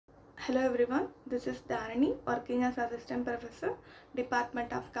Hello everyone, this is Dharani working as Assistant Professor,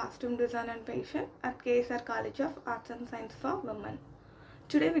 Department of Costume Design and Fashion at KSR College of Arts and Science for Women.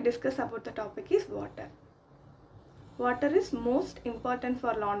 Today we discuss about the topic is water. Water is most important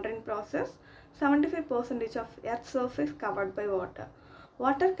for laundering process. 75% of Earth's surface covered by water.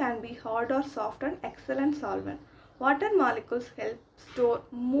 Water can be hard or soft and excellent solvent. Water molecules help store,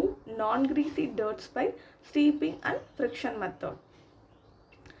 move non-greasy dirts by steeping and friction method.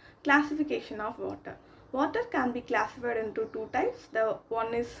 Classification of water. Water can be classified into two types. The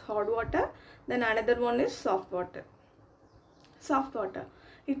one is hard water, then another one is soft water. Soft water.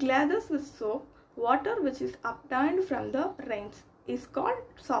 It lathers with soap. Water which is obtained from the rains is called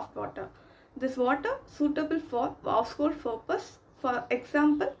soft water. This water suitable for household purpose, for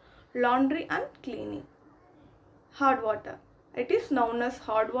example, laundry and cleaning. Hard water. It is known as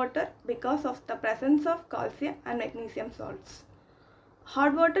hard water because of the presence of calcium and magnesium salts.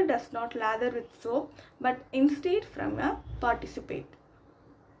 Hard water does not lather with soap but instead from a participate.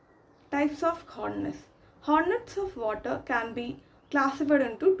 Types of hardness. Hardness of water can be classified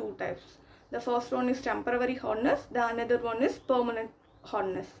into two types. The first one is temporary hardness, the another one is permanent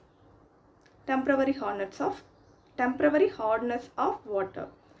hardness. Temporary hardness of water.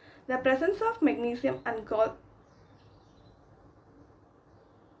 The presence of magnesium and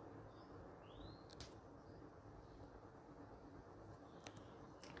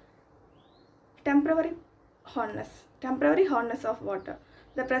Temporary hardness of water.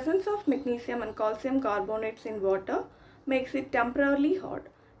 The presence of magnesium and calcium carbonates in water makes it temporarily hard.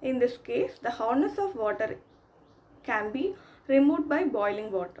 In this case, the hardness of water can be removed by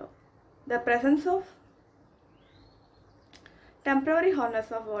boiling water. The presence of temporary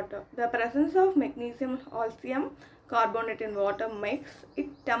hardness of water. The presence of magnesium and calcium carbonate in water makes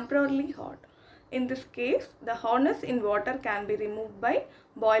it temporarily hard. In this case, the hardness in water can be removed by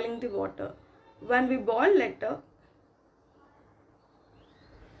boiling the water. When we boil later,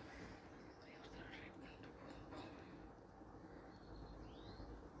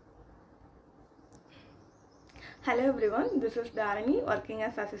 Hello everyone, this is Dharani working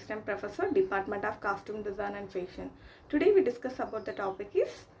as Assistant Professor, Department of Costume Design and Fashion. Today we discuss about the topic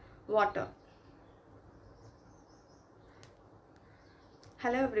is water.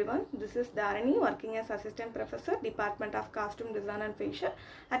 Hello everyone, this is Dharani working as Assistant Professor, Department of Costume Design and Fashion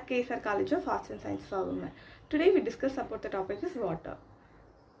at KSR College of Arts and Science for Women. Today we discuss about the topic is water.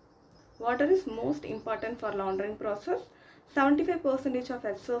 Water is most important for laundering process. 75% of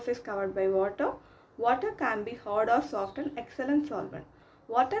Earth's surface covered by water. Water can be hard or soft and excellent solvent.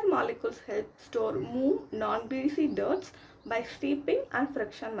 Water molecules help store, move non-greasy dirts by steeping and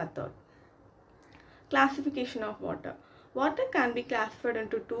friction method. Classification of water. Water can be classified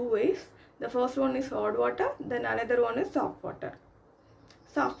into two ways. The first one is hard water, then another one is soft water.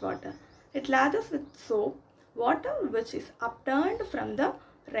 Soft water. It lathers with soap. Water which is obtained from the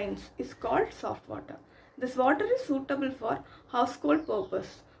rains is called soft water. This water is suitable for household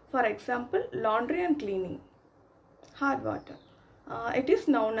purpose. For example, laundry and cleaning. Hard water. It is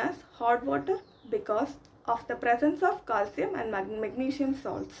known as hard water because of the presence of calcium and magnesium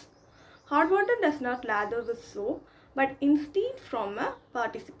salts. Hard water does not lather with soap but instead from a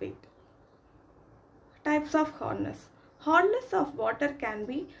participate. Types of hardness. Hardness of water can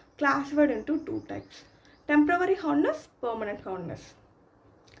be classified into two types. Temporary hardness, permanent hardness.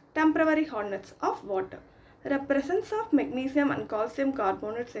 Temporary hardness of water. The presence of magnesium and calcium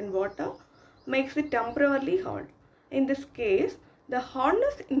carbonates in water makes it temporarily hard. In this case, the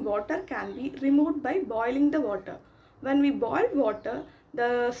hardness in water can be removed by boiling the water. When we boil water,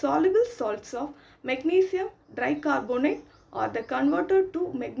 the soluble salts of magnesium tricarbonate are converted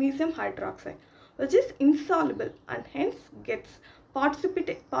to magnesium hydroxide, which is insoluble and hence gets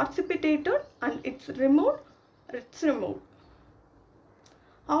precipitated and it's removed.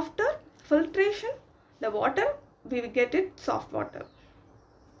 After filtration, the water we will get it soft water.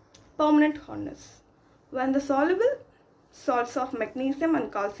 Permanent hardness. When the soluble salts of magnesium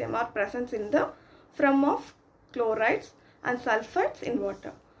and calcium are present in the form of chlorides and sulfides in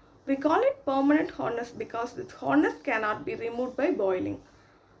water. We call it permanent hardness because this hardness cannot be removed by boiling.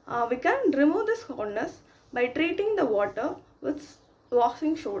 We can remove this hardness by treating the water with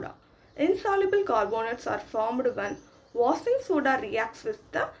washing soda. Insoluble carbonates are formed when washing soda reacts with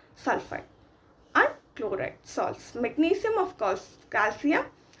the sulfide and chloride salts, magnesium of calcium,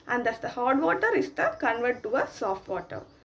 and thus the hard water is converted to a soft water.